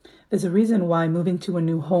There's a reason why moving to a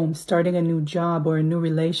new home, starting a new job, or a new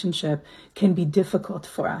relationship can be difficult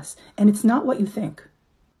for us. And it's not what you think.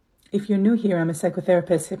 If you're new here, I'm a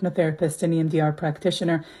psychotherapist, hypnotherapist, and EMDR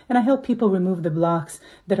practitioner, and I help people remove the blocks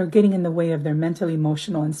that are getting in the way of their mental,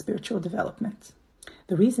 emotional, and spiritual development.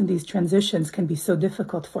 The reason these transitions can be so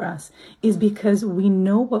difficult for us is because we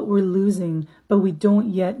know what we're losing, but we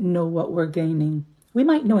don't yet know what we're gaining. We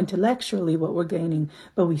might know intellectually what we're gaining,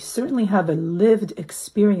 but we certainly have a lived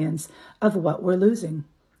experience of what we're losing.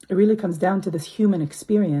 It really comes down to this human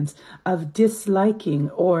experience of disliking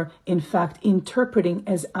or, in fact, interpreting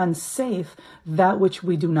as unsafe that which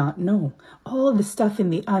we do not know. All the stuff in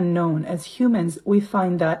the unknown, as humans, we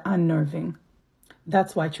find that unnerving.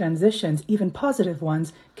 That's why transitions, even positive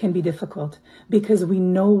ones, can be difficult, because we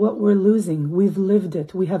know what we're losing. We've lived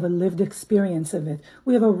it. We have a lived experience of it.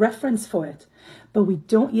 We have a reference for it, but we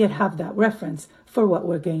don't yet have that reference for what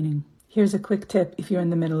we're gaining. Here's a quick tip if you're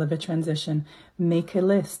in the middle of a transition. Make a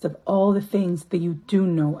list of all the things that you do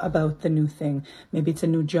know about the new thing. Maybe it's a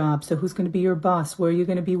new job, so who's going to be your boss? Where are you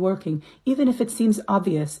going to be working? Even if it seems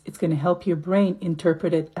obvious, it's going to help your brain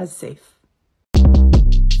interpret it as safe.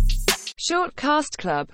 Short Cast Club